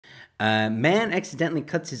Man accidentally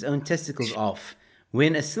cuts his own testicles off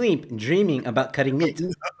when asleep, dreaming about cutting meat.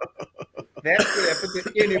 That could happen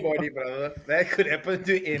to anybody, brother. That could happen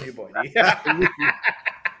to anybody.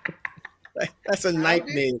 That's a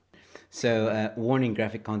nightmare. So, warning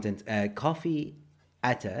graphic content. Coffee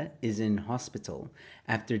Atta is in hospital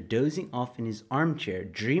after dozing off in his armchair,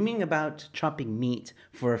 dreaming about chopping meat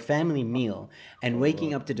for a family meal, and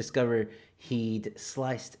waking up to discover he'd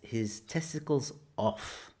sliced his testicles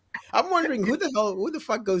off. I'm wondering who the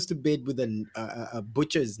fuck goes to bed with a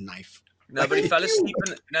butcher's knife? No, but he fell asleep.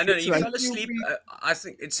 He like fell asleep. I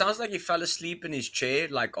think it sounds like he fell asleep in his chair,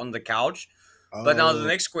 like on the couch. But now the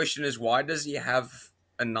next question is, why does he have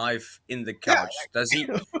a knife in the couch? Does he?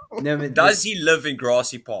 Does he live in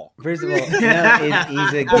Grassy Park? First of all, no,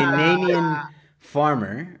 he's a Ghanaian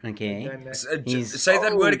farmer. Okay, say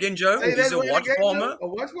that word again, Joe. He's a what farmer? A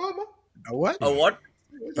what farmer? A what? A what?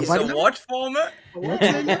 He's a what farmer?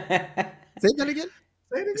 Say that again.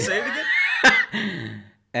 Say it again.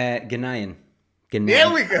 Ghanaian. There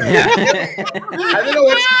we go. I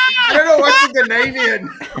don't know what's a Ghanaian.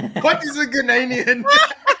 What is a Ghanaian?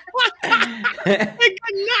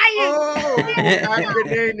 Oh, a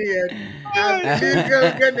Ghanaian. A legal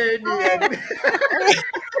Ghanaian.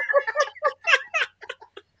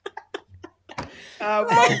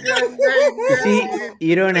 See,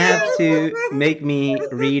 you don't have to make me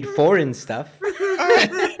read foreign stuff.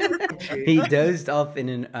 He dozed off in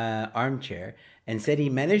an armchair and said he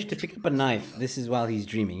managed to pick up a knife. This is while he's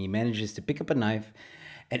dreaming. He manages to pick up a knife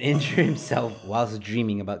and injure himself whilst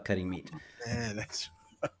dreaming about cutting meat. Yeah, that's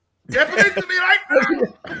Definitely to me right now.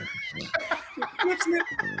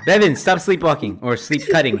 Bevin, stop sleepwalking or sleep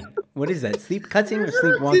cutting. What is that? Sleep cutting or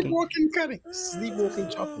sleepwalking? sleepwalking cutting. Sleepwalking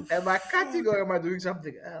chopping. Am I cutting or am I doing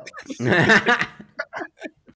something else?